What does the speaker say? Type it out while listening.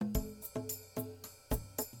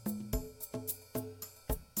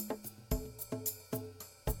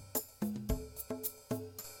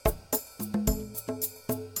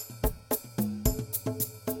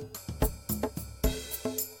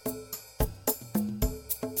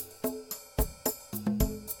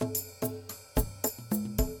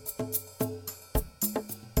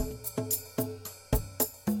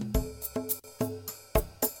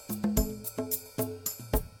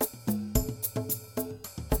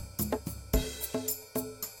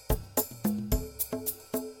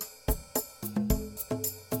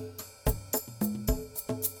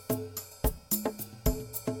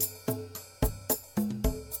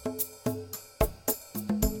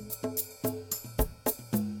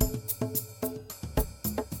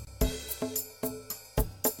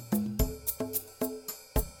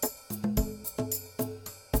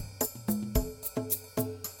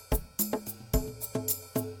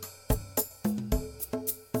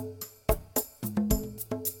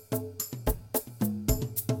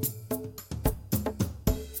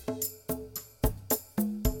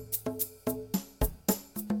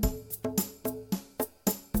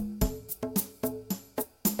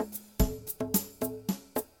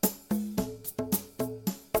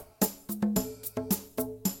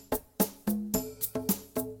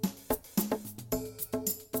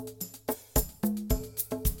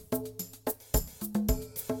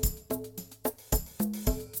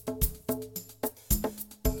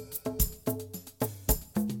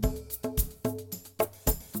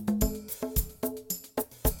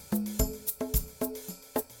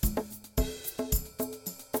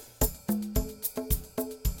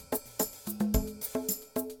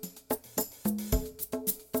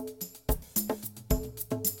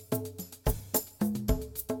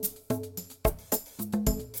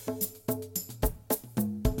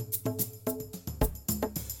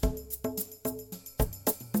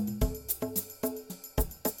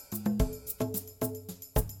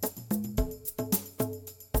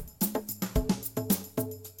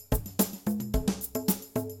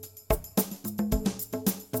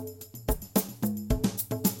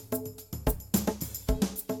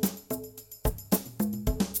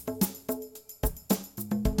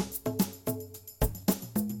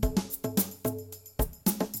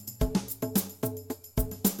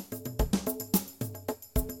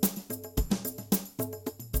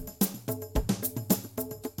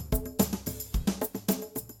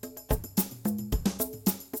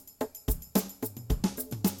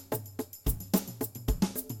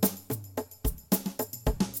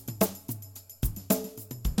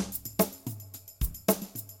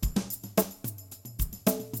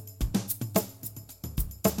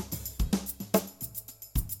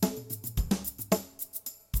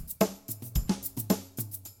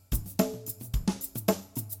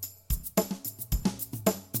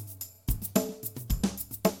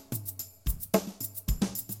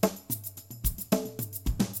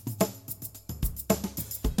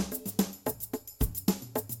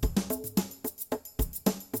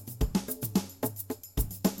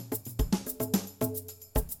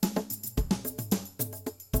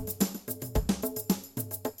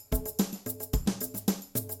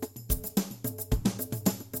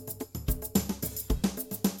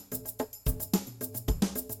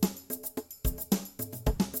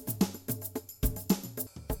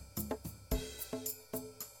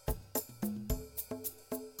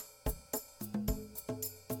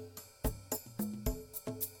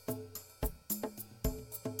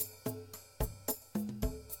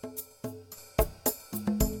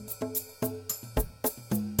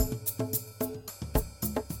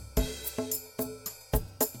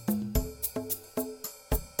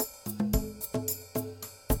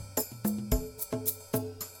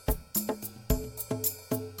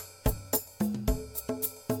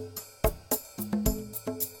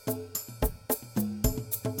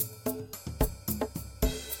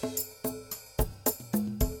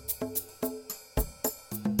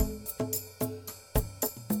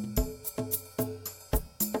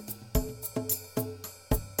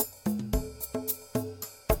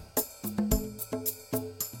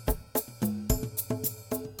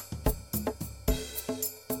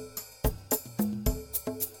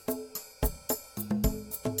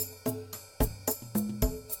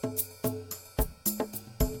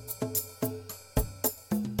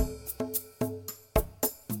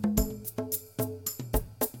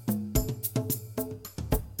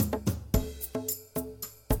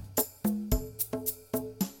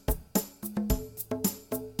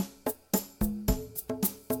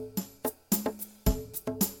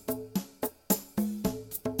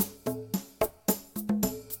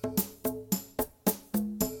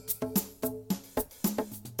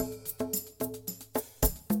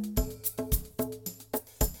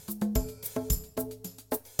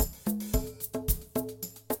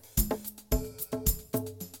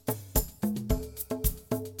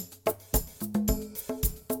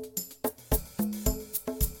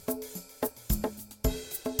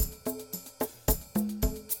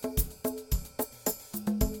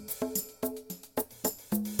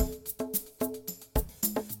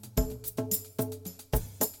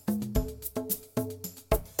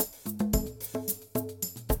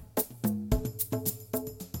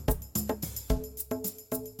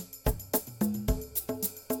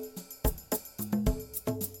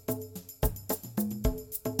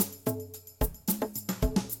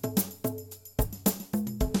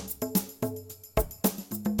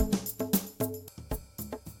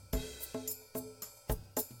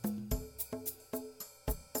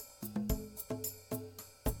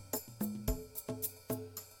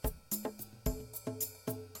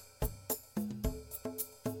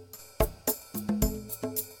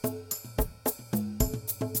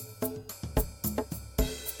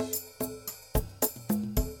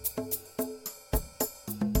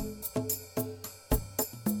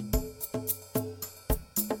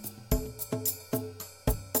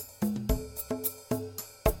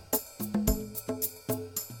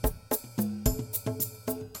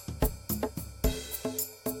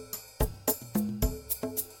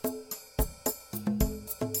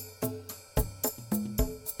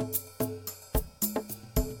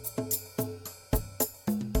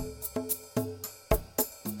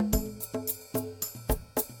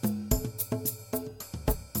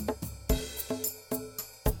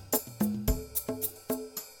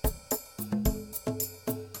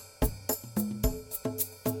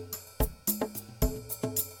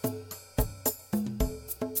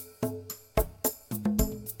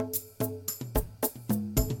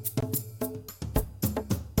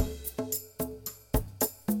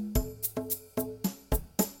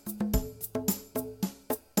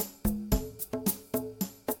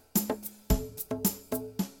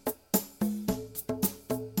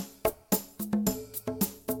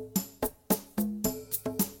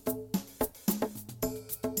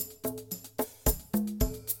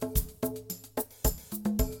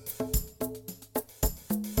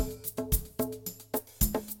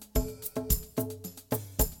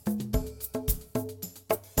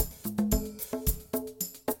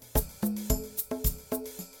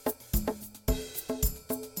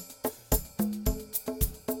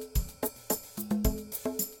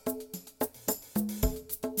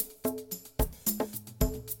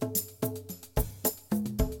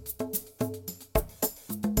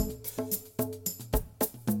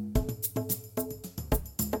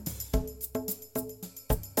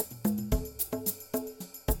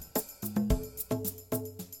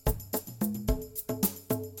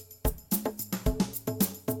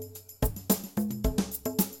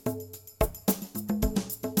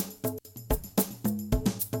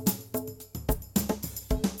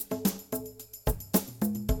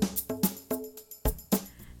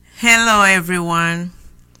Hello everyone.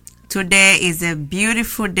 Today is a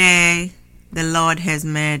beautiful day the Lord has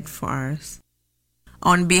made for us.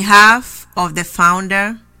 On behalf of the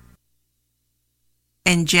founder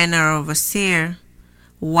and general overseer,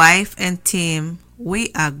 wife and team,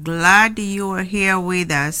 we are glad you are here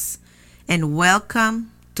with us and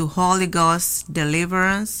welcome to Holy Ghost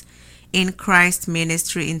Deliverance in Christ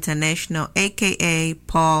Ministry International, aka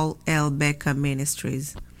Paul L. Becker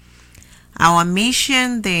Ministries. Our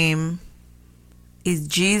mission theme is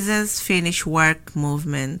Jesus Finished Work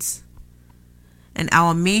Movement. And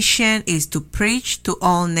our mission is to preach to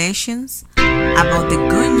all nations about the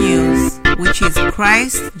good news, which is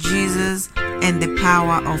Christ Jesus and the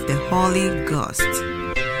power of the Holy Ghost.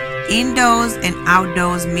 Indoors and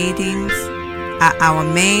outdoors meetings are our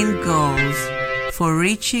main goals for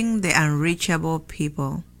reaching the unreachable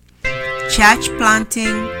people. Church planting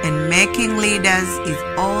and making leaders is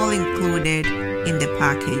all included in the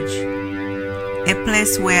package. A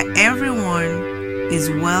place where everyone is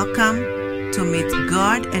welcome to meet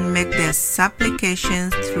God and make their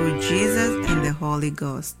supplications through Jesus and the Holy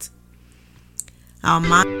Ghost. Our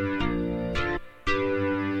monthly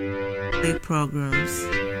programs.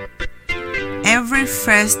 Every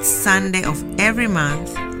first Sunday of every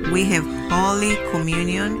month, we have Holy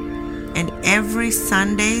Communion, and every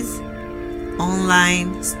Sundays,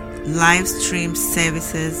 online live stream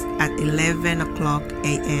services at 11 o'clock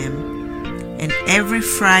a.m. And every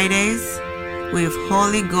Fridays, we have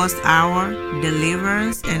Holy Ghost Hour,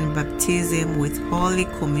 Deliverance, and Baptism with Holy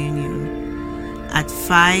Communion at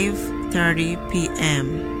 5:30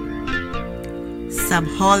 p.m.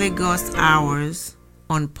 Sub-Holy Ghost Hours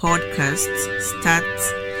on podcasts.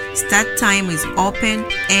 Start time is open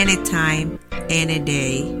anytime, any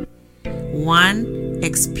day. 1.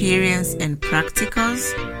 Experience and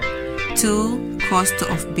practicals. 2. Cost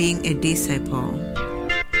of being a disciple.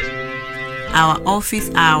 Our office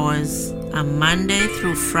hours are Monday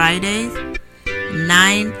through Fridays,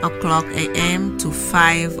 9 o'clock a.m. to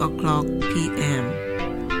 5 o'clock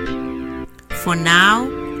p.m. For now,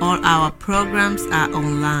 all our programs are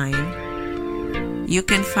online. You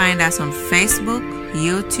can find us on Facebook,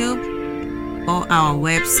 YouTube, or our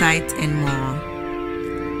website and more.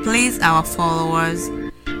 Please, our followers,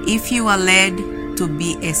 if you are led to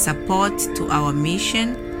be a support to our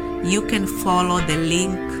mission, you can follow the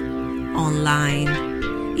link online.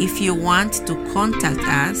 If you want to contact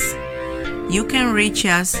us, you can reach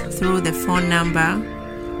us through the phone number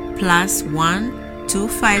 +1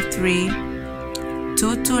 253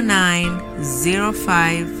 229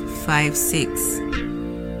 0556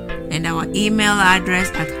 and our email address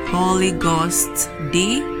at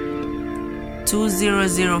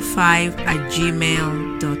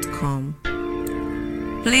holyghost2005@gmail.com.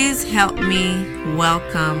 Please help me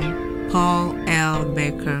welcome Paul L.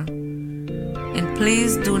 Becker. And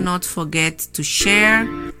please do not forget to share,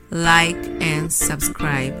 like, and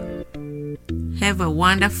subscribe. Have a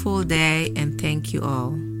wonderful day and thank you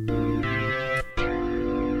all.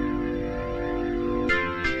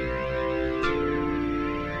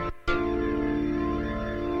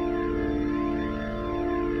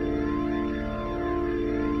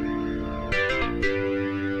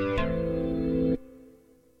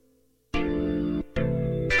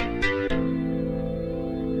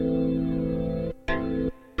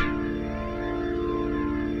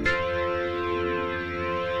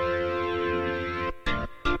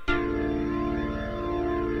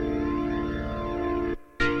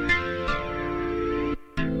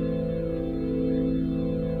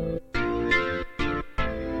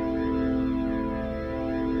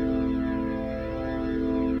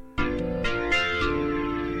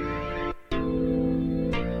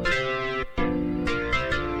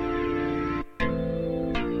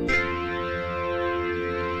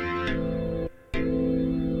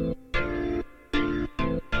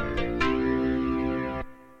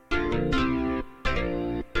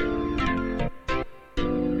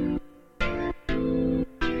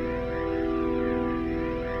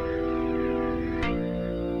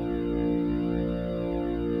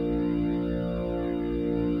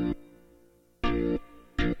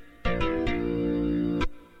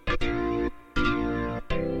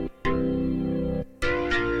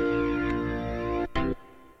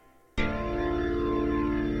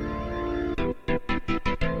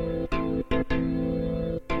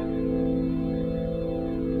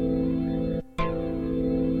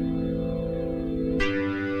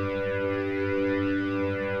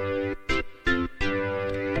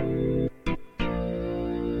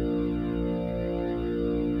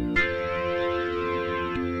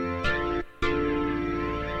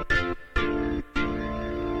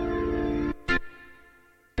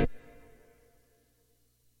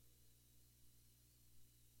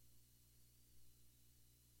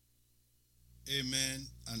 Amen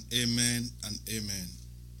and amen and amen.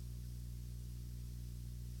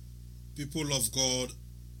 People of God,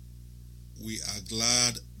 we are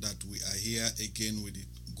glad that we are here again with the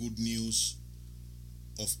good news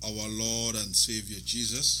of our Lord and Savior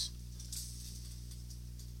Jesus.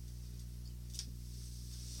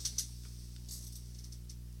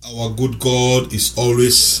 Our good God is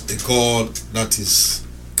always a God that is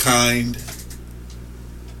kind,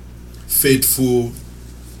 faithful,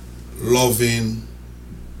 loving,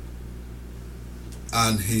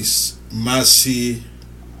 and His mercy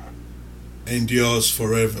endures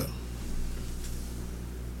forever.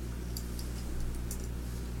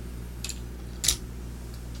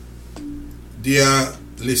 Dear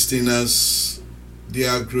listeners,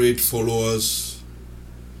 dear great followers,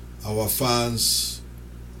 our fans,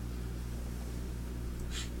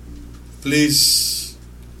 please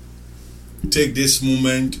take this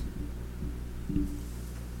moment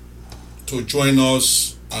to join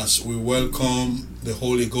us as we welcome the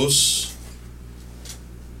Holy Ghost.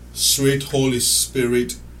 Sweet Holy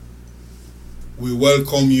Spirit, we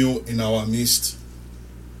welcome you in our midst.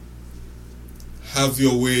 Have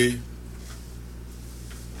your way.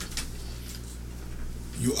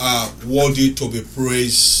 You are worthy to be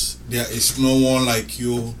praised. There is no one like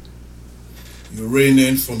you. You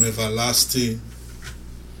reign from everlasting.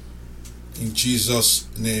 In Jesus'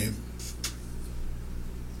 name.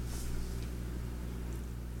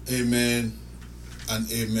 Amen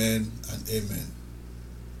and amen and amen.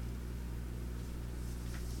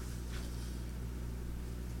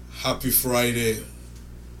 Happy Friday.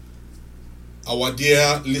 Our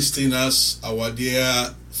dear listeners, our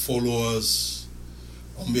dear followers,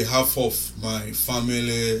 on behalf of my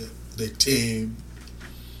family, the team,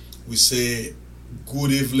 we say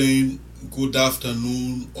good evening, good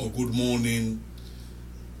afternoon, or good morning,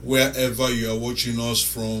 wherever you are watching us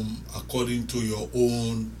from, according to your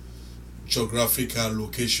own geographical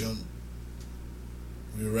location.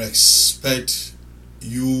 We respect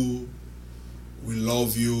you, we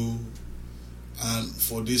love you, and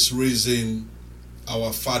for this reason,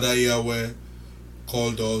 our Father Yahweh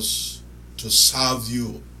called us to serve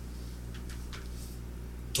you,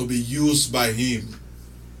 to be used by Him,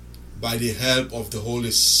 by the help of the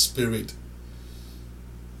Holy Spirit,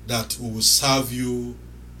 that we will serve you,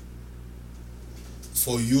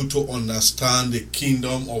 for you to understand the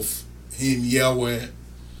kingdom of Him, Yahweh,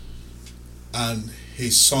 and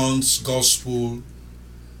His Son's gospel,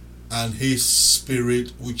 and His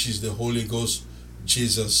Spirit, which is the Holy Ghost,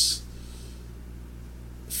 Jesus.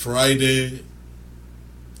 Friday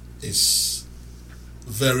is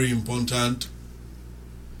very important.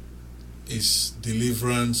 It's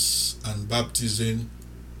deliverance and baptism.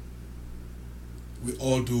 We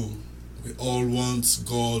all do. We all want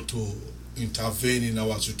God to intervene in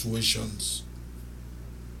our situations.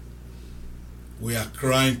 We are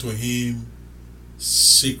crying to Him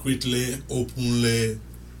secretly, openly,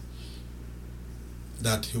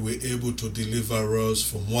 that He will be able to deliver us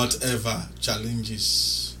from whatever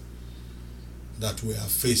challenges that we are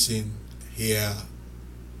facing here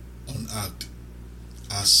on earth,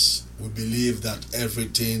 as we believe that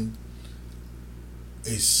everything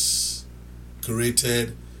is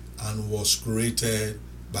created and was created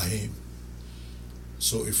by Him.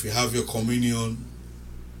 So if you have your communion,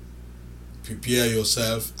 prepare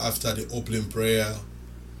yourself after the opening prayer.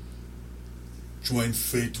 Join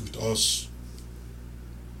faith with us,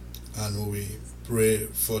 and we pray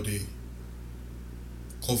for the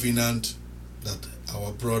covenant that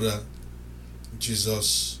our brother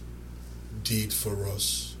Jesus did for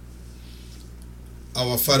us.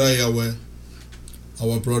 Our Father Yahweh,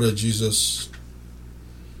 our brother Jesus,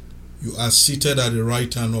 you are seated at the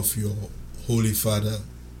right hand of your Holy Father,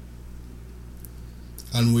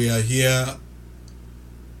 and we are here,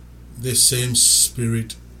 the same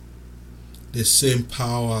Spirit, the same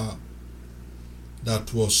power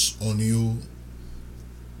that was on you,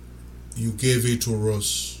 you gave it to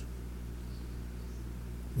us.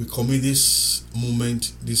 We commit this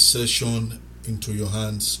moment, this session, into your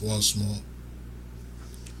hands once more.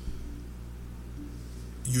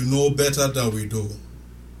 You know better than we do.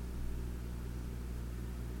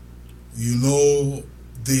 You know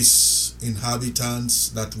these inhabitants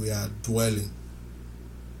that we are dwelling.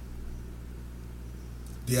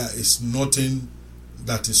 There is nothing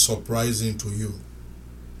that is surprising to you.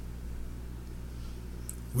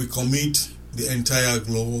 We commit the entire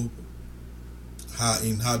globe, her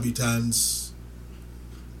inhabitants,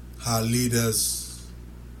 her leaders,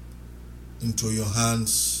 into your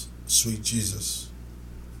hands, sweet Jesus.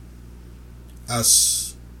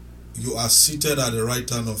 As you are seated at the right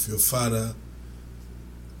hand of your Father,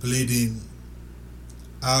 pleading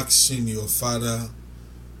asking your Father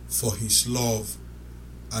for His love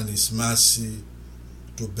and His mercy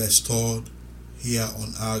to bestow here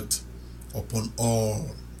on earth upon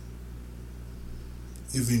all,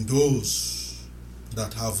 even those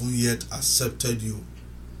that haven't yet accepted you.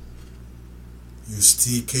 You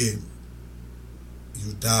still came,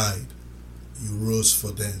 you died, you rose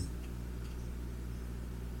for them.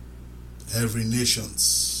 Every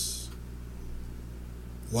nations,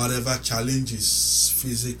 whatever challenges,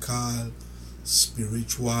 physical,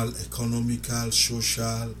 spiritual, economical,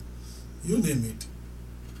 social, you name it,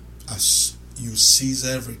 as you seize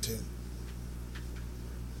everything,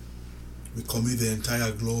 we commit the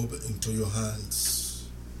entire globe into your hands.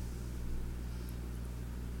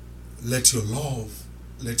 Let your love,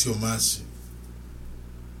 let your mercy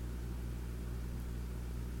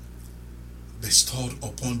bestowed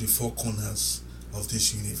upon the four corners of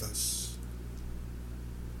this universe.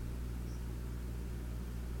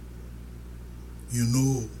 You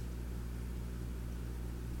know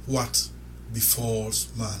what befalls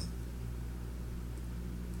man.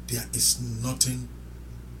 There is nothing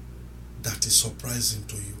that is surprising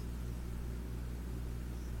to you.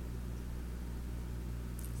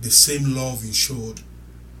 The same love you showed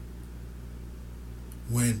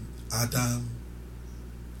when Adam,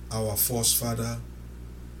 our first father,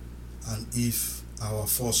 and Eve, our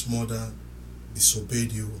first mother,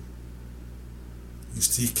 disobeyed you, you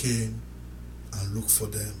still came and looked for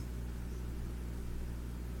them.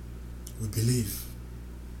 We believe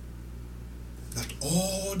that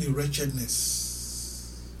all the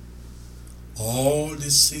wretchedness, all the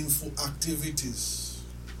sinful activities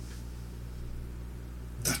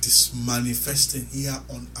that is manifesting here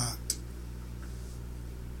on earth,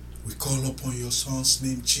 we call upon your Son's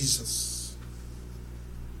name, Jesus.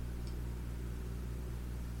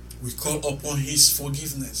 We call upon His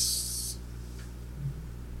forgiveness.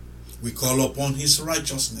 We call upon His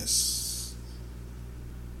righteousness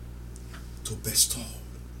to bestow,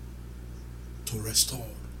 to restore.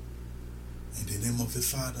 In the name of the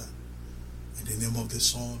Father, in the name of the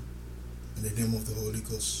Son, in the name of the Holy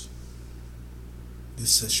Ghost,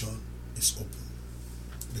 this session is open.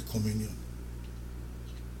 The communion.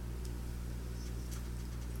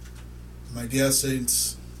 My dear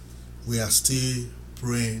saints, we are still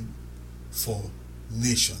praying for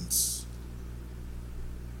nations.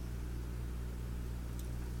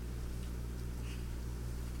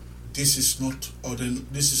 This is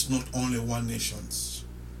not only one nation.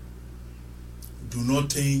 Do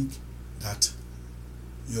not think that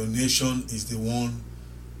your nation is the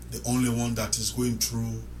only one that is going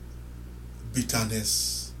through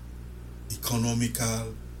bitterness,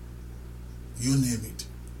 economical, you name it.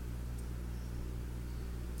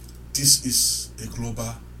 This is a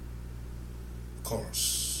global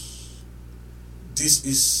curse. This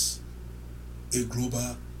is a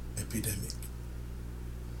global epidemic.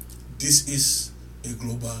 This is a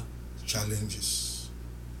global challenges.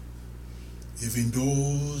 Even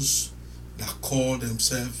those that call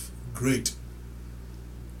themselves great,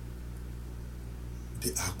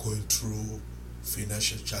 they are going through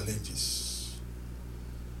financial challenges.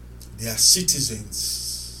 Their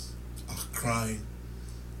citizens are crying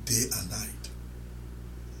day and night.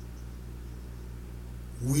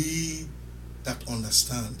 We that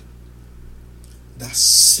understand that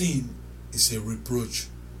sin is a reproach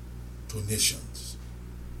to nations.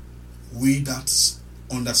 We that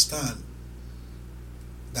understand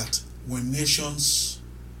that when nations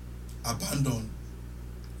abandon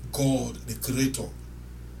God, the Creator,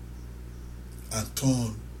 and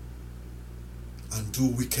turn and do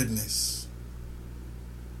wickedness,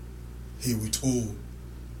 He withhold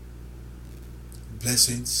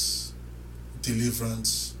blessings,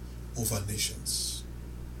 deliverance over nations.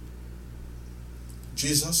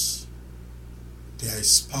 Jesus, there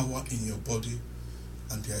is power in your body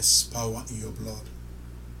and there is power in your blood.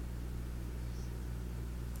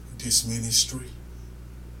 This ministry,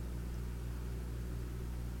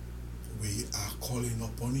 we are calling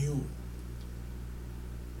upon you,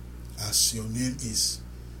 as your name is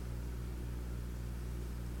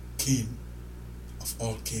King of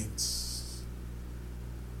all kings.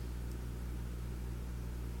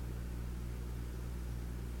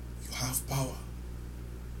 You have power.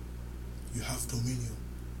 You have dominion.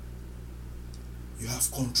 You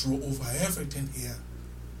have control over everything here.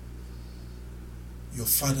 Your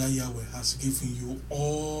Father Yahweh has given you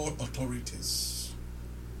all authorities.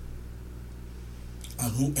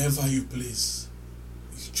 And whoever you please,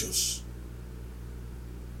 you choose.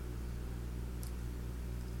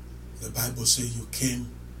 The Bible says you came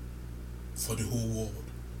for the whole world,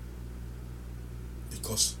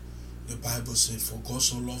 because The Bible says, for God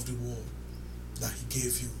so loved the world that he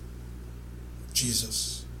gave you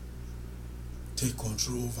Jesus. Take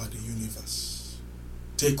control over the universe.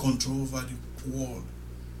 Take control over the world.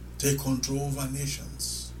 Take control over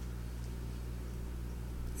nations.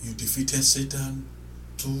 You defeated Satan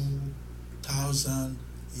 2,000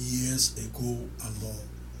 years ago and more.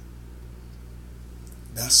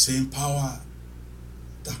 That same power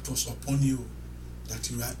that was upon you,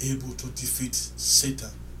 that you are able to defeat Satan,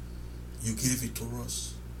 you gave it to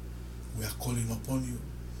us. We are calling upon you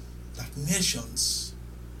that nations,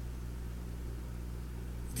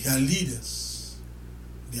 their leaders,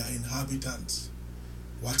 their inhabitants,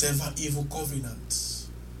 whatever evil covenant,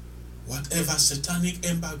 whatever satanic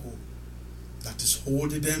embargo that is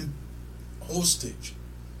holding them hostage,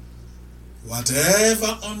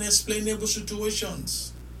 whatever unexplainable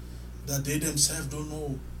situations that they themselves don't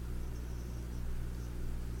know,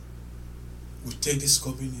 we take this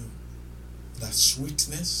communion, that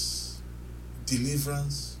sweetness,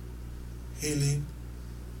 deliverance, healing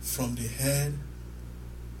from the head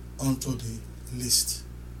unto the least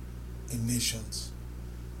in nations.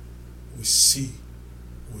 We see,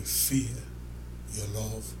 we feel your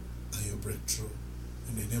love and your breakthrough.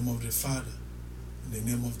 In the name of the Father, in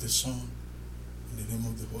the name of the Son, in the name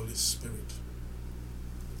of the Holy Spirit,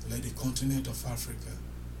 let the continent of Africa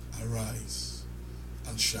arise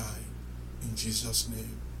and shine. In Jesus'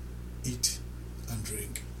 name, eat and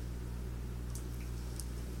drink.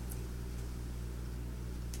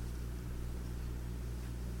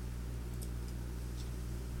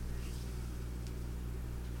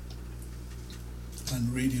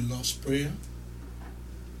 And read the Lord's Prayer.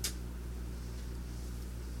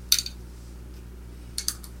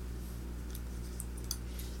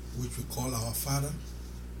 Which we call our Father.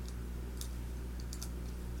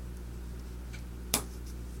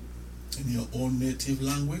 In your own native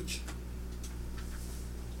language.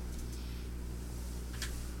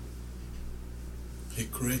 He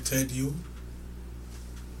created you.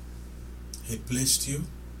 He placed you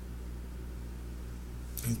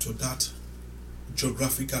into that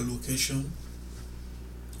geographical location,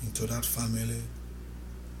 into that family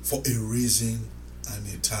for a reason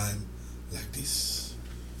and a time like this.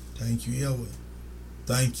 Thank you, Yahweh.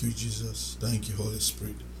 Thank you, Jesus. Thank you, Holy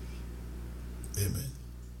Spirit. Amen.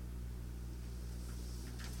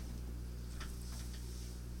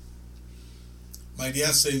 My dear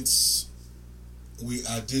saints, we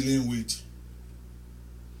are dealing with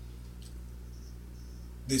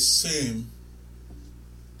the same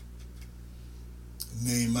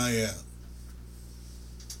Nehemiah.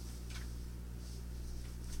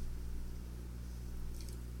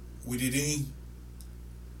 We didn't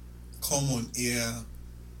come on air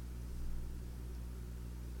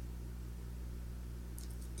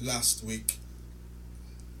last week.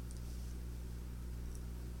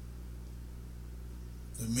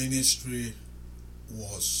 The ministry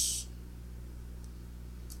was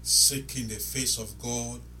seeking the face of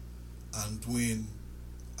God and doing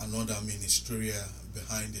another ministerial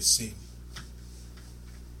behind the scene.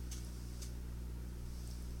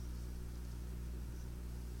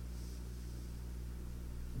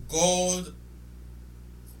 God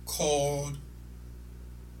called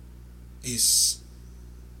is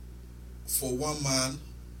for one man,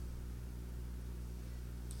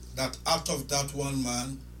 that out of that one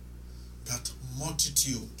man, that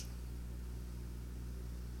multitude,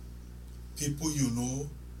 people you know,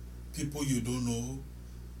 people you don't know,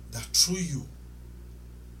 that through you,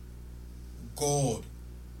 God,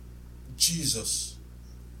 Jesus,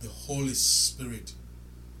 the Holy Spirit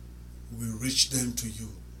will reach them to you,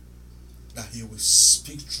 that he will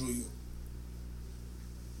speak through you.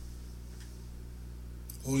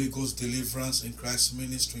 Holy Ghost Deliverance in Christ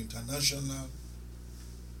Ministry International.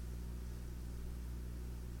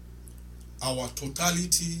 Our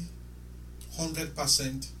totality,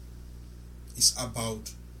 100%, is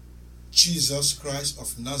about Jesus Christ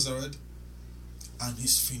of Nazareth and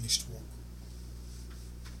his finished work.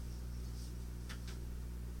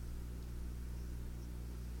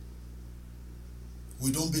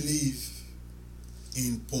 We don't believe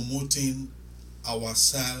in promoting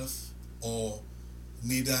ourselves or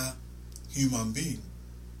neither human being.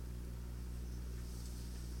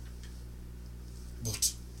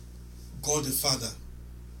 But God the Father,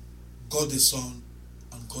 God the Son,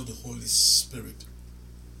 and God the Holy Spirit.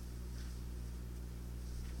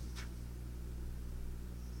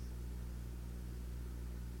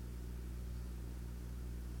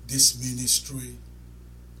 This ministry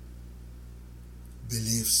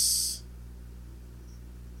believes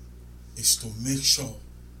is to make sure,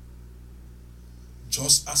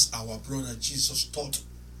 just as our brother Jesus taught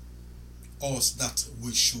us that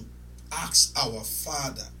we should ask our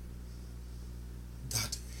Father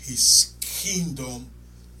that his kingdom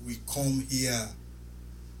will come here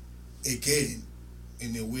again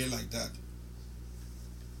in a way like that,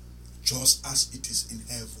 just as it is in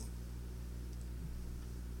heaven.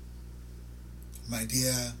 My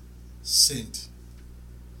dear saint,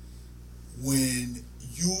 when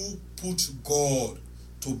you put God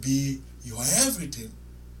to be your everything,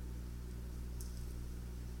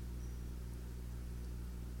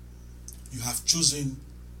 you have chosen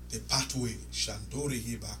the pathway.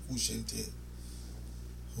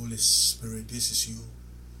 Holy Spirit, this is you.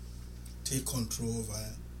 Take control over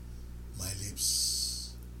my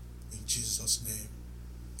lips. In Jesus' name,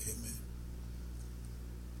 amen.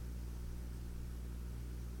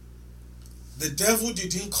 The devil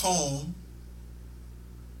didn't come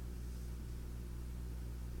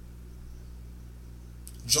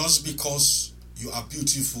just because you are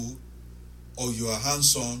beautiful, or you are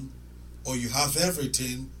handsome, or you have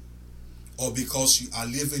everything, or because you are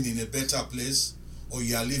living in a better place, or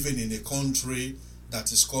you are living in a country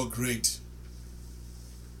that is called great.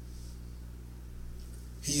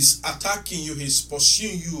 He's attacking you, he's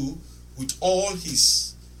pursuing you with all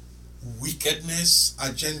his wickedness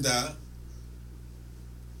agenda,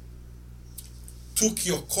 took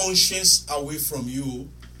your conscience away from you,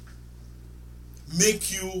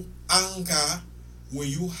 make you anger when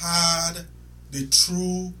you heard the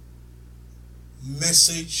true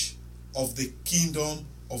message of the kingdom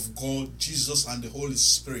of God, Jesus and the Holy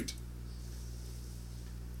Spirit.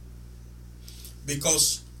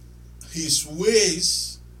 Because his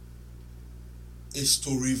ways is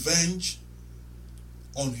to revenge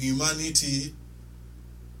on humanity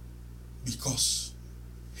because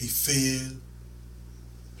he failed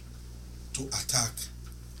to attack,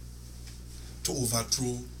 to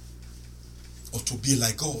overthrow, or to be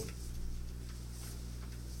like God.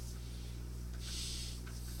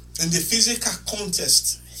 In the physical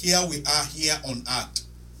context, here we are here on earth.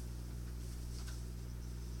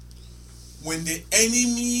 When the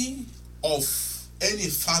enemy of any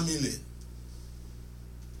family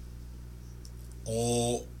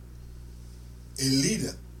or a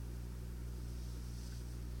leader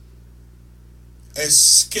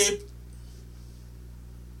escape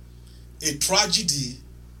a tragedy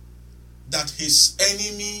that his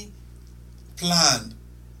enemy planned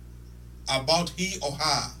about he or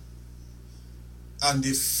her, and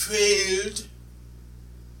they failed,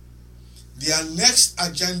 their next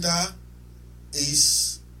agenda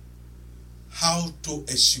is how to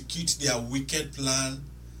execute their wicked plan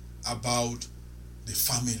about the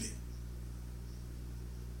family.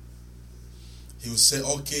 He will say,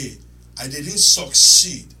 okay, I didn't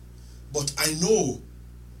succeed, but I know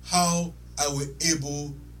how I was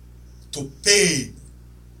able to pain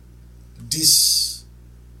this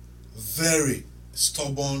very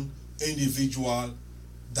stubborn individual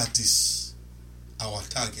that is our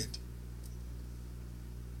target.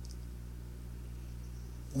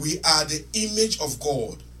 We are the image of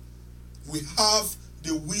God. We have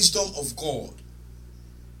the wisdom of God.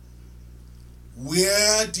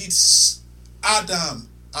 Where did Adam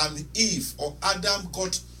and Eve, or Adam,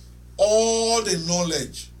 got all the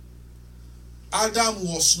knowledge? Adam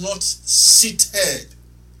was not seated.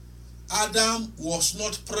 Adam was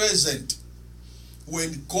not present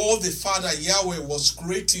when God the Father Yahweh was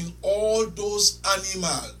creating all those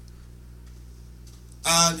animals,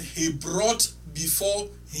 and he brought before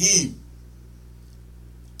him,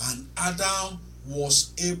 and Adam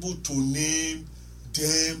was able to name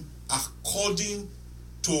them according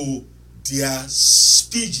to their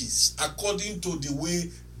species, according to the way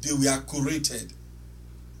they were created.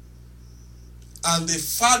 And the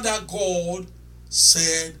Father God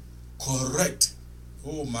said, correct.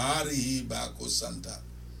 Oh, Mari Bako Santa.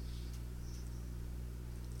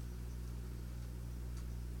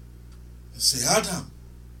 Say, Adam,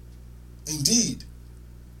 indeed,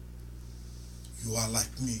 you are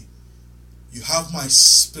like me. You have my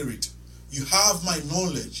spirit. You have my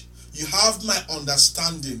knowledge. You have my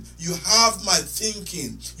understanding. You have my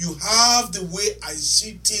thinking. You have the way I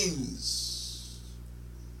see things.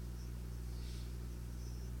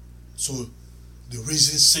 So, the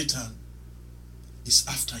reason Satan is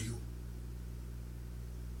after you,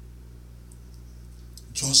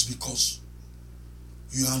 just because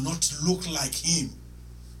you are not look like him,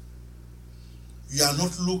 you are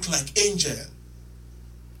not look like angel,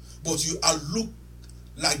 but you are look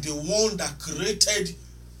like the one that created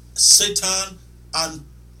Satan and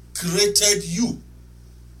created you.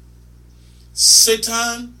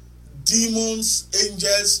 Satan, demons,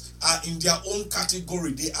 angels are in their own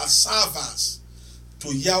category. They are servants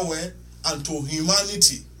to Yahweh, and to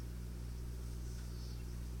humanity.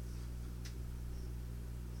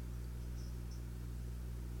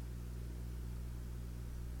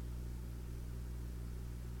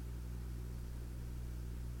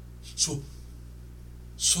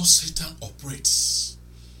 So Satan operates.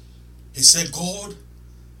 He said, God,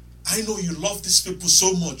 I know you love these people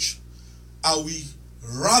so much. I will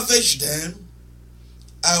ravage them.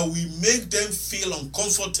 I will make them feel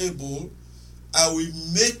uncomfortable. I will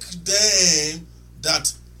make them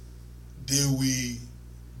that they will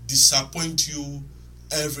disappoint you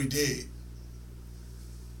every day.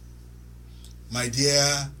 My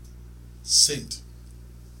dear saint,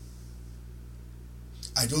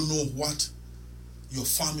 I don't know what your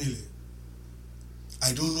family,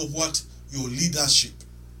 I don't know what your leadership,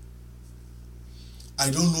 I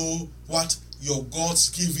don't know what your God's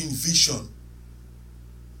given vision,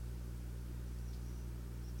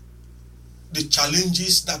 the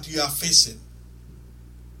challenges that you are facing.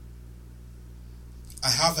 I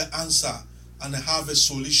have an answer and I have a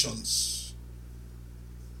solutions.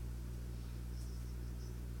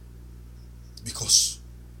 Because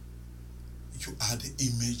you are the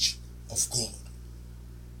image of God.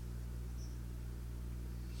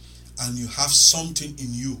 And you have something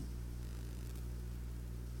in you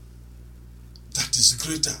that is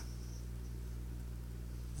greater.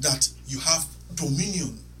 That you have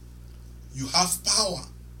dominion. You have power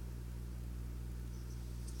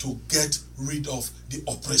to get rid of the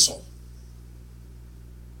oppressor.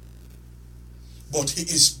 But he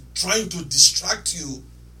is trying to distract you.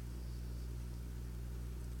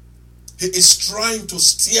 He is trying to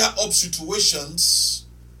stir up situations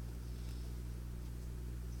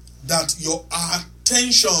that your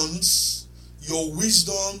attentions, your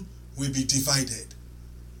wisdom will be divided.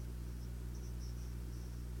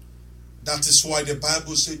 That is why the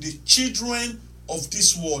Bible says the children of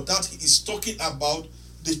this world, that he is talking about,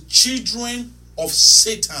 the children of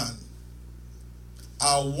Satan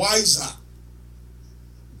are wiser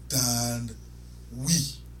than we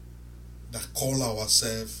that call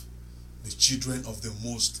ourselves the children of the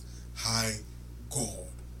Most High God.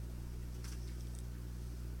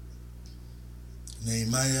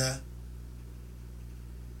 Nehemiah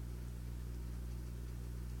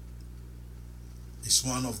is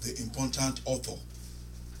one of the important author,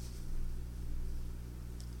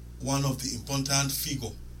 one of the important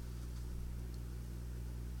figure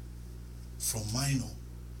from minor.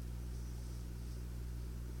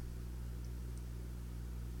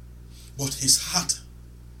 But his heart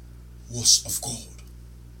was of God.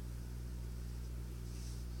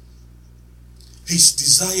 His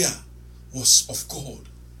desire was of God.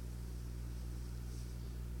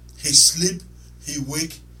 He sleep, he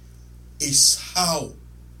wake is how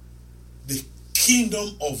the kingdom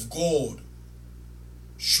of God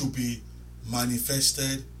should be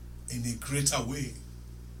manifested in a greater way.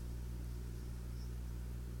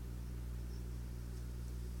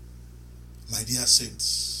 My dear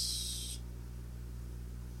saints,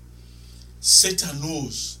 Satan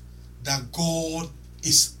knows that God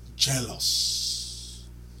is jealous.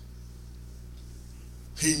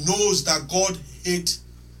 He knows that God hates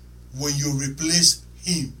when you replace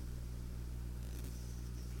him.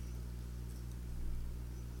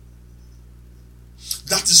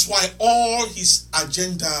 That is why all his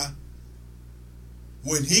agenda,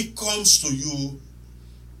 when he comes to you,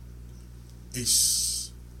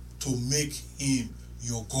 is to make him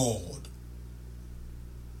your God.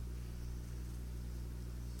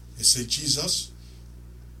 He said, Jesus,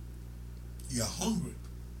 you are hungry.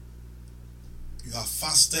 You have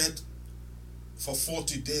fasted for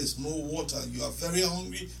 40 days, no water. You are very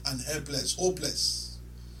hungry and helpless, hopeless.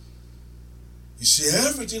 You see,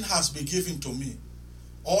 everything has been given to me.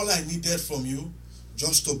 All I needed from you,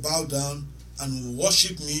 just to bow down and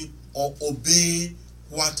worship me or obey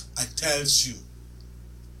what I tells you.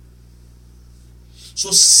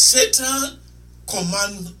 So Satan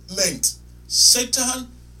commandment, Satan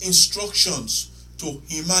instructions to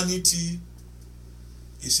humanity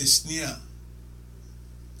is a snare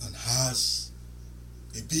and has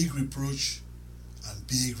a big reproach and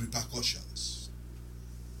big repercussions.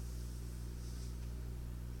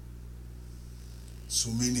 So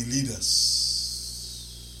many leaders,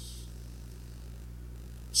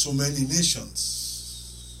 so many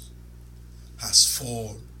nations has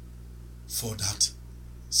fallen for that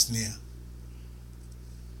snare.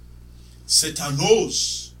 Satan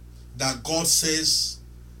knows that God says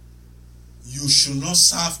you should not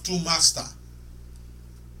serve two masters.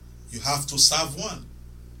 You have to serve one.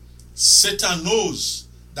 Satan knows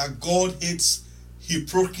that God hates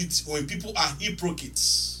hypocrites when people are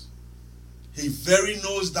hypocrites. He very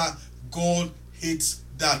knows that God hates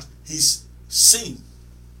that is sin.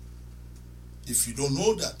 If you don't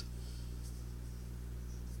know that,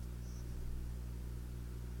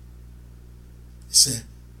 he said,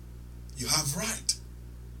 you have right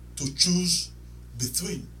to choose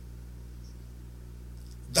between.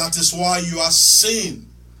 That is why you are seeing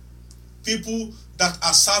people that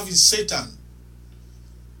are serving Satan.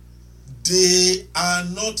 They are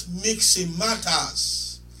not mixing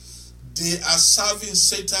matters. They are serving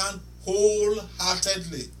Satan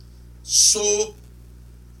wholeheartedly. So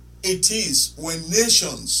it is when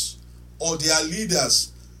nations or their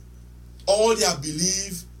leaders, all their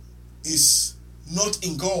belief is not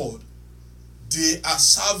in God, they are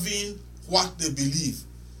serving what they believe.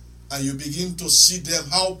 And you begin to see them,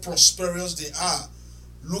 how prosperous they are.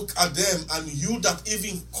 Look at them, and you that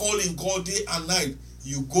even calling God day and night,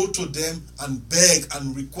 you go to them and beg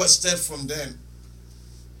and requested from them.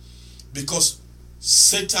 Because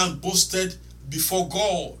Satan boasted before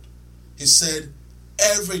God. He said,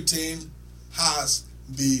 everything has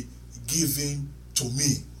been given to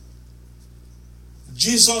me.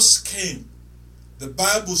 Jesus came. The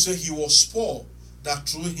Bible says he was poor, that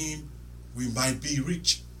through him we might be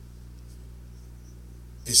rich.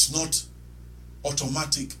 It's not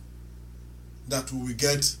automatic that we will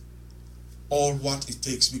get all what it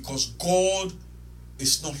takes, because God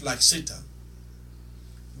is not like Satan.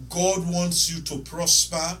 God wants you to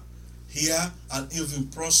prosper here and even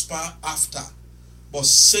prosper after. But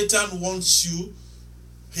Satan wants you,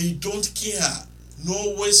 he don't care,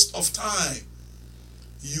 no waste of time.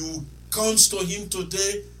 You comes to him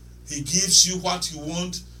today, he gives you what you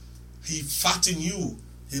want, he fatten you,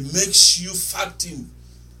 he makes you fatten,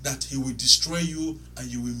 that he will destroy you and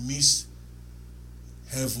you will miss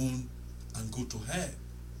heaven and go to hell.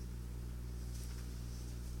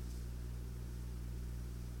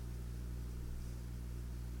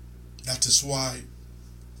 That is why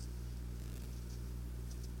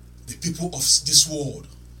the people of this world,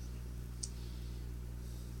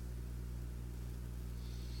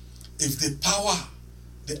 if the power,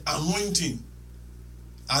 the anointing,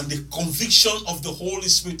 and the conviction of the Holy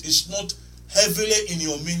Spirit is not heavily in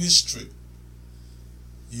your ministry,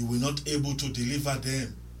 you will not be able to deliver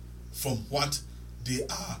them from what they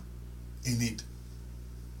are in it.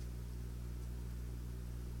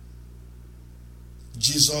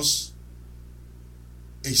 Jesus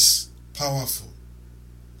is powerful.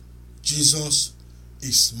 Jesus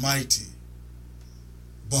is mighty.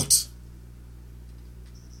 But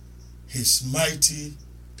his mighty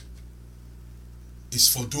is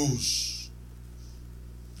for those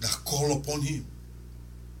that call upon him.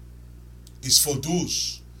 It's for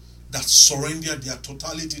those that surrender their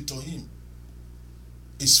totality to him.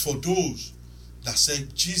 It's for those that say,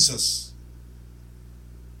 Jesus,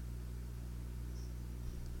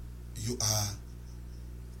 you are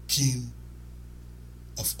King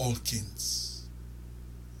of all kings.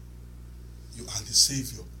 You are the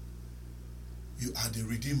Savior. You are the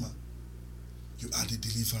Redeemer. You are the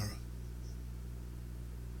Deliverer.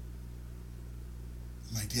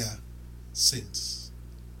 My dear saints,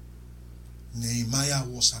 Nehemiah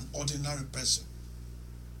was an ordinary person.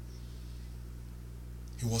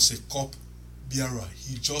 He was a cup bearer.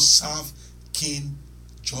 He just served king,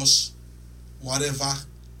 just whatever,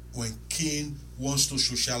 when king wants to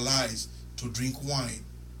socialize, to drink wine.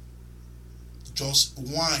 Just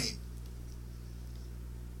wine.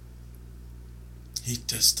 He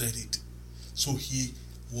tested it. So he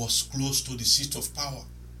was close to the seat of power.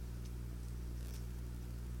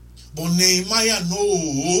 But Nehemiah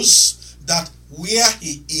knows that where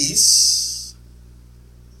he is,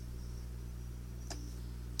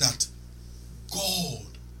 that God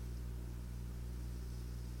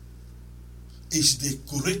is the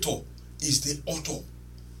curator, is the author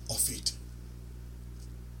of it.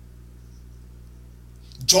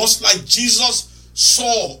 Just like Jesus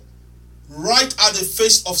saw right at the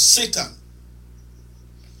face of Satan,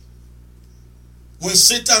 when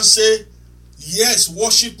Satan said, yes,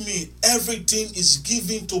 worship me, everything is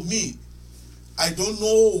given to me. I don't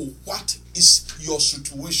know what is your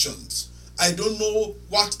situations. I don't know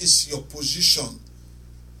what is your position.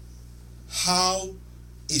 How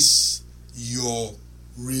is your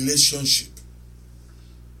relationship?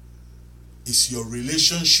 Is your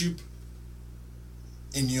relationship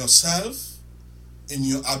in yourself, in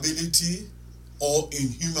your ability, or in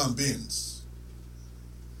human beings?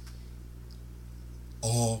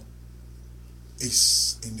 Or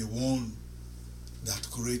is in the one that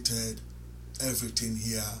created everything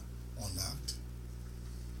here on earth?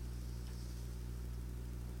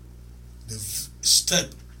 The step,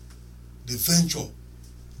 the venture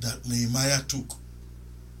that Nehemiah took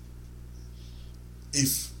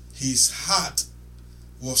if his heart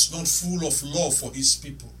was not full of love for his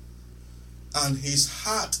people, and his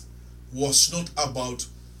heart was not about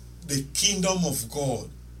the kingdom of God,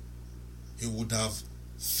 he would have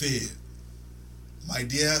failed. My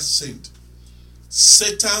dear saint,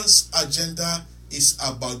 Satan's agenda is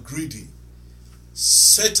about greedy.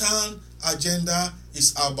 Satan's agenda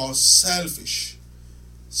is about selfish.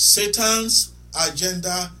 Satan's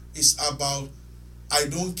agenda is about, I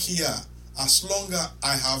don't care. As long as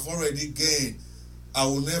I have already gained, I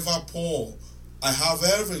will never pour. I have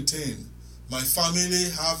everything. My family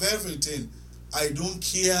have everything. I don't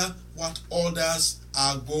care what others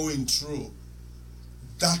are going through.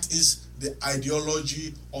 That is the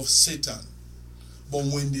ideology of Satan. But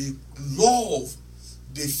when the love,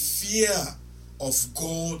 the fear of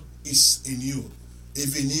God is in you,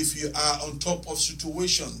 even if you are on top of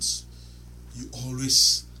situations, you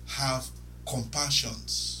always have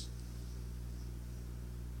compassions.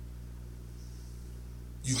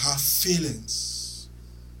 You have feelings.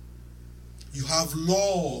 You have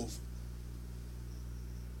love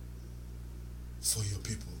for your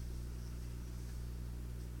people.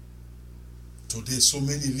 Today, so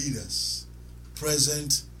many leaders,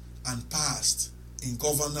 present and past, in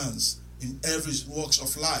governance, in every walks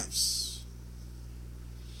of lives,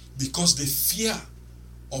 because the fear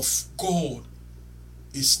of God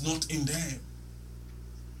is not in them.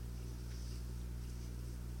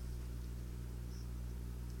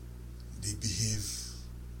 They behave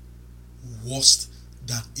worse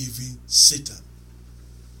than even Satan.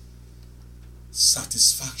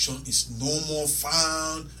 Satisfaction is no more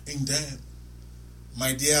found in them.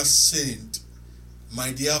 My dear saint,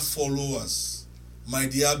 my dear followers, my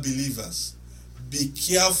dear believers, be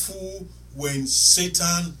careful when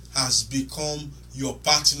Satan has become your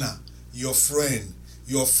partner, your friend,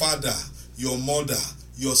 your father, your mother,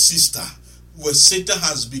 your sister. When Satan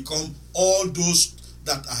has become all those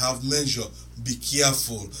that I have mentioned, be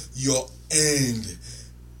careful. Your end,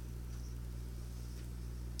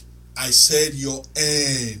 I said your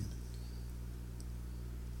end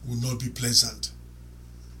will not be pleasant.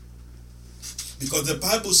 Because the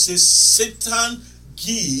Bible says Satan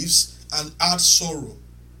gives and adds sorrow.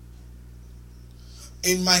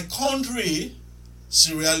 In my country,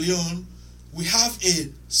 Sierra Leone, we have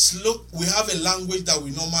a language that we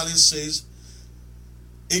normally says,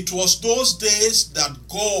 it was those days that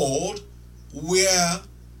God wear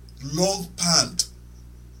long pant.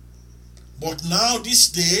 But now these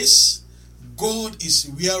days, God is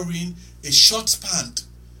wearing a short pant.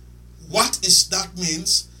 What is that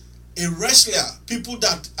means? A wrestler, people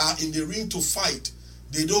that are in the ring to fight,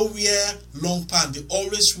 they don't wear long pant. They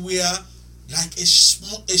always wear like a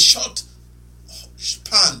short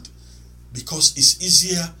pant, because it's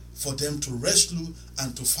easier for them to wrestle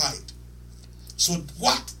and to fight. So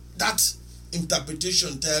what that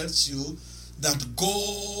interpretation tells you, that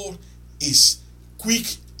God is quick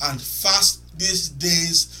and fast these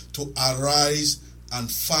days to arise and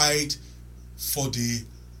fight for the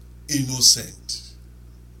innocent.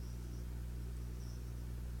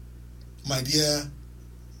 My dear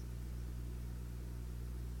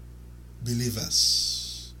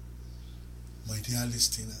believers, my dear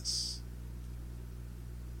listeners,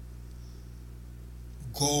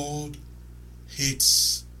 God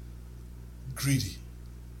hates greedy.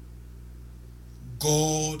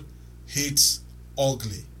 God hates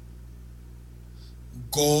ugly.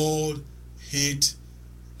 God hates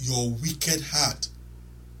your wicked heart,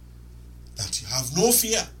 that you have no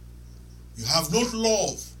fear, you have no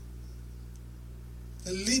love.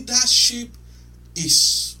 The leadership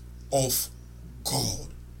is of God,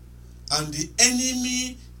 and the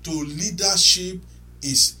enemy to leadership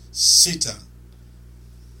is Satan.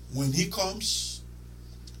 When he comes,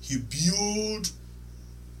 he builds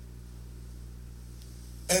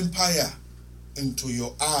empire into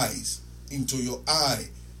your eyes, into your eye,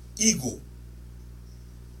 ego,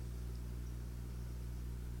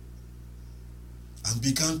 and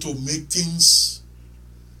began to make things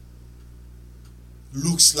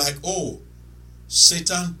looks like, oh,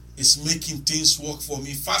 Satan is making things work for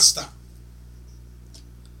me faster.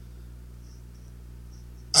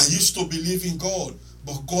 I used to believe in God,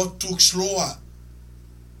 but God took slower.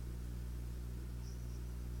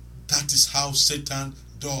 That is how Satan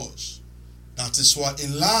does. That is why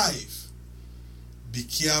in life, be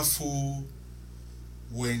careful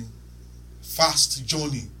when fast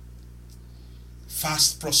journey,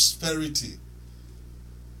 fast prosperity,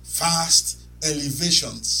 fast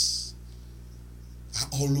elevations are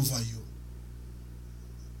all over you.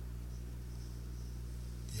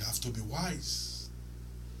 You have to be wise.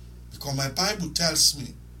 Because my Bible tells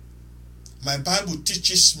me, My Bible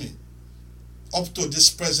teaches me up to this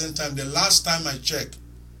present time, the last time I checked,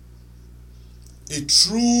 a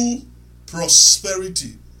true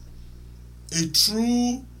prosperity, a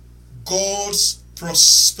true God's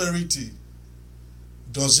prosperity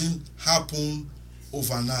doesn't happen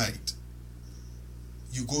overnight.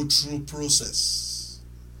 You go through process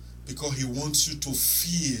because he wants you to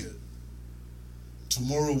feel.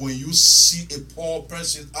 Tomorrow when you see a poor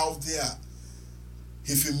person out there,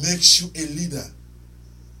 if he makes you a leader,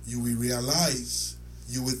 you will realize,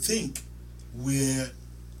 you will think where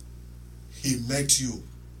he met you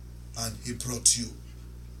and he brought you.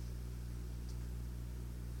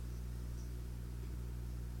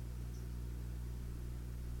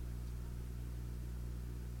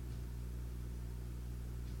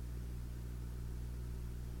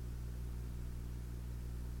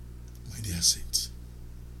 My dear saints,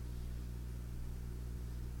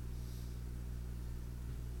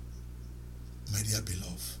 my dear beloved,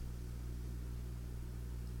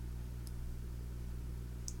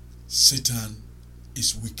 Satan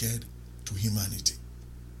is wicked to humanity.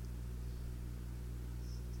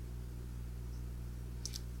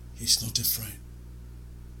 He's not a friend.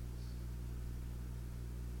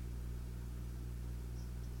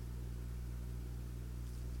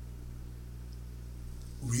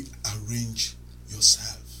 Rearrange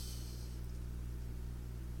yourself.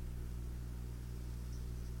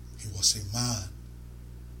 He was a man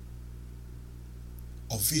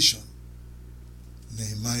of vision.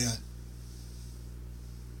 Nehemiah,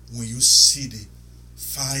 when you see the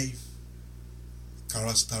 5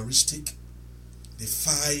 characteristics, the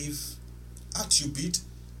 5 attributes,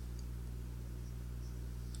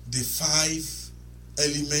 the 5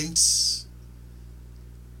 elements,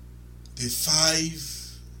 the 5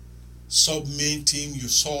 sub-main thing you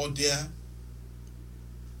saw there,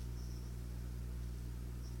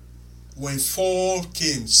 when fall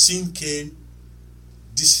came, sin came,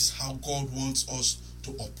 this is how God wants us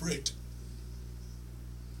to operate.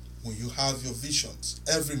 When you have your visions,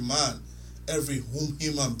 every man, every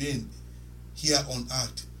human being here on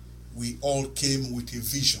earth, we all came with a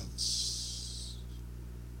visions.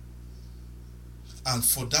 And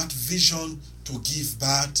for that vision to give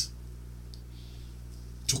birth,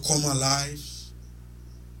 to come alive,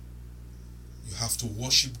 you have to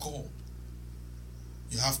worship God.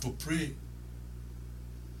 You have to pray.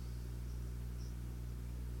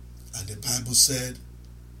 And the Bible said,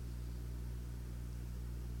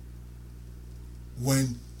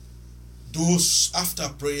 when those after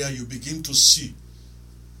prayer you begin to see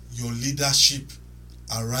your leadership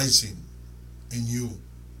arising in you,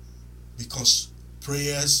 because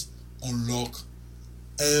prayers unlock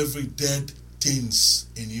every dead things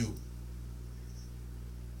in you,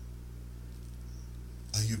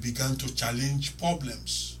 and you began to challenge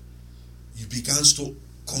problems, you began to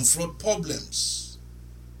confront problems,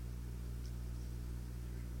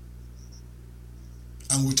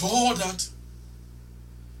 and with all that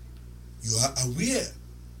you are aware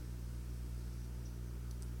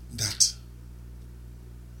that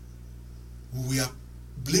we are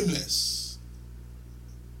blameless,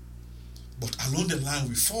 but along the line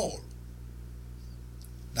we fall,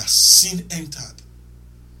 that sin entered,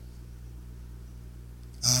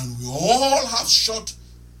 and we all have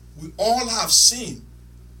sinned,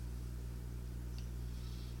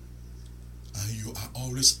 and you are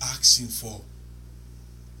always asking for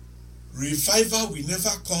revival. Will never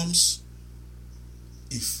comes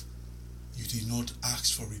if you did not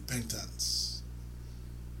ask for repentance,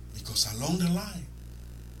 because along the line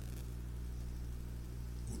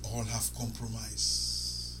we all have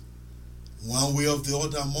compromise one way or the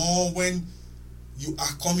other. More when you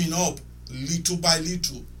are coming up little by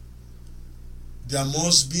little, there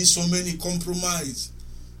must be so many compromise.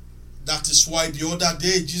 That is why the other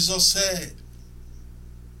day Jesus said,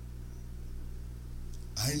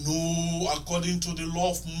 I know according to the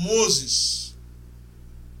law of Moses,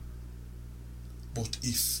 but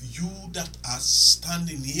if you that are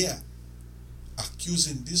standing here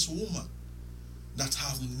accusing this woman that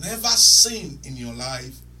have never sinned in your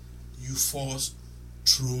life, you first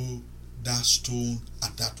throw that stone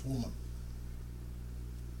at that woman.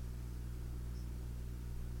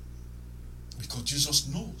 Because Jesus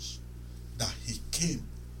knows that he came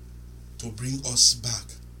to bring us back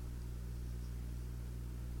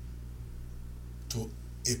to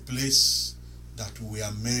a place that we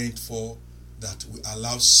are meant for, that we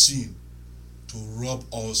allow sin to rob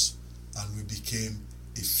us and we became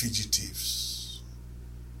a fugitives.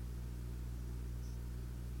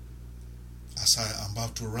 As I am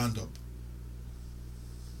about to round up,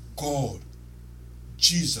 God,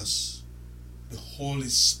 Jesus, the Holy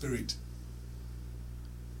Spirit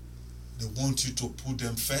They want you to put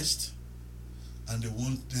them first, and they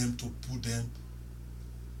want them to put them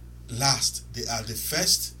last. They are the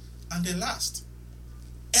first and the last.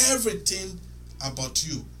 Everything about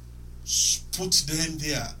you, put them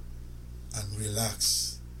there and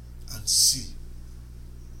relax and see.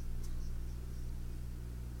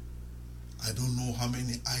 I don't know how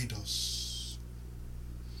many idols.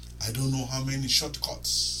 I don't know how many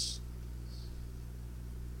shortcuts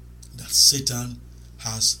that Satan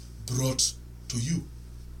has brought to you.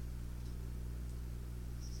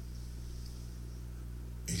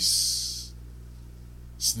 It's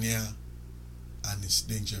snare and it's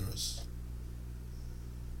dangerous,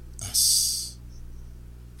 as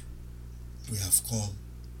we have come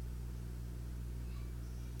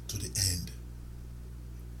to the end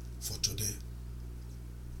for today.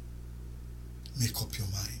 Make up your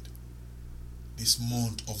mind this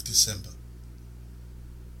month of December,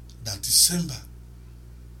 that December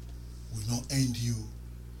will not end you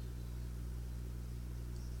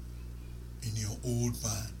in your old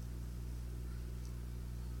man.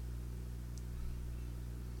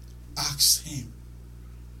 Ask him.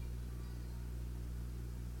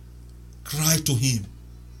 Cry to him.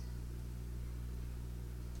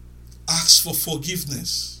 Ask for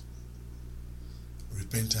forgiveness.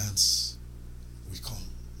 Repentance will come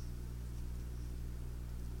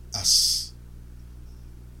as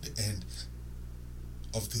the end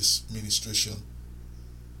of this ministration.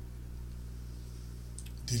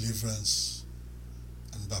 Deliverance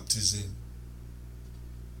and Baptism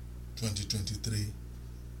 2023,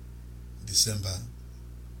 December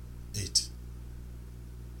 8.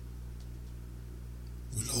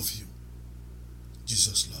 We love you.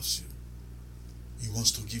 Jesus loves you. He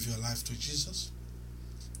wants to give your life to Jesus.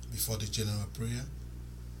 Before the general prayer,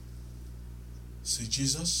 say,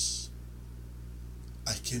 Jesus,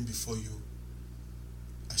 I came before you.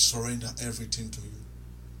 I surrender everything to you.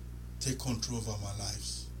 Take control over my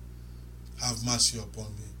lives. Have mercy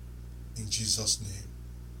upon me. In Jesus' name,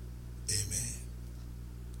 amen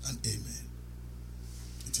and amen.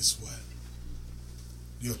 It is well.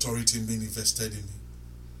 The authority being invested in me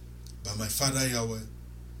by my Father Yahweh,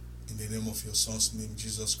 in the name of your Son's name,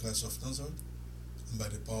 Jesus Christ of Nazareth, and by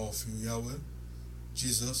the power of you, Yahweh,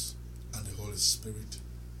 Jesus, and the Holy Spirit.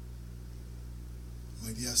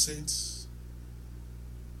 My dear saints,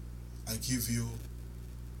 I give you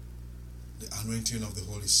the anointing of the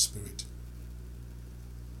Holy Spirit.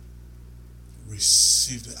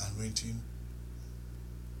 Receive the anointing.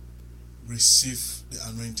 Receive the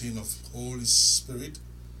anointing of Holy Spirit.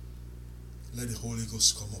 Let the Holy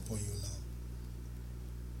Ghost come upon you now.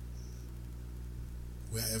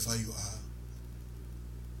 Wherever you are,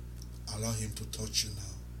 allow him to touch you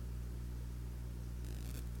now.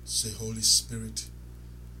 Say, Holy Spirit,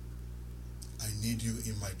 I need you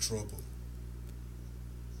in my trouble.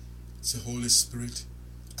 Say, Holy Spirit,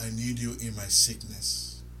 I need you in my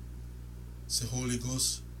sickness. Say, Holy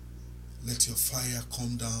Ghost, let your fire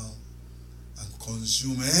come down and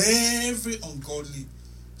consume every ungodly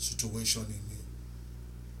situation in me.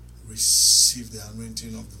 Receive the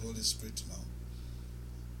anointing of the Holy Spirit now.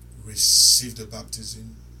 Receive the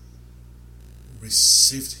baptism.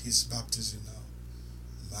 Receive his baptism now.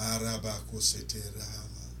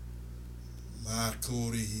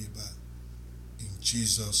 In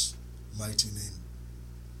Jesus' mighty name.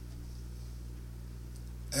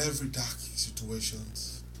 Every dark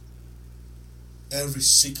situations, every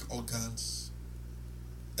sick organs,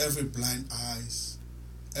 every blind eyes,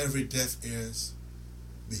 every deaf ears,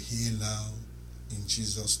 be healed now in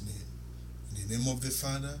Jesus' name. In the name of the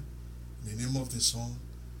Father, in the name of the Son,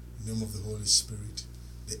 in the name of the Holy Spirit.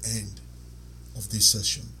 The end of this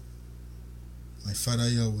session. My Father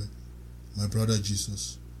Yahweh, my brother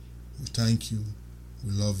Jesus, we thank you,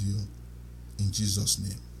 we love you, in Jesus'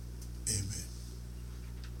 name. Amen.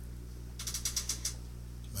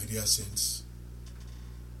 My dear saints,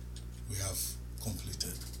 we have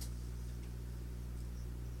completed.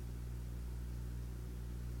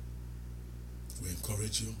 We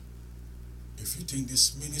encourage you, if you think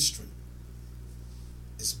this ministry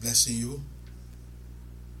is blessing you,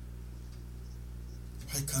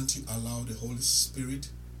 why can't you allow the Holy Spirit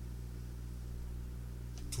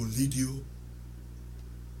to lead you,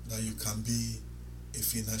 that you can be a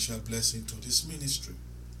financial blessing to this ministry?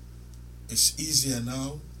 It's easier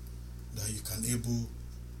now that you can able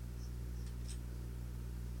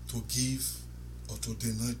to give or to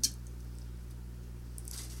donate.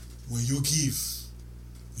 When you give,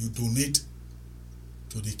 you donate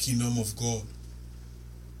to the kingdom of God.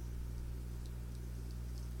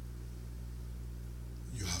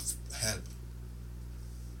 You have helped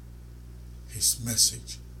his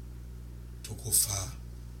message to go far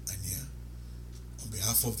and near. On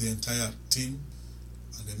behalf of the entire team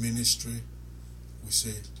and the ministry, we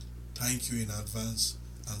say thank you in advance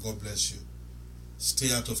and God bless you.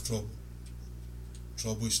 Stay out of trouble.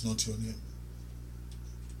 Trouble is not your name.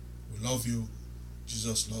 We love you.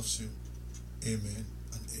 Jesus loves you. Amen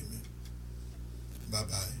and amen.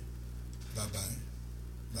 Bye-bye.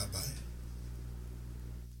 Bye-bye. Bye-bye.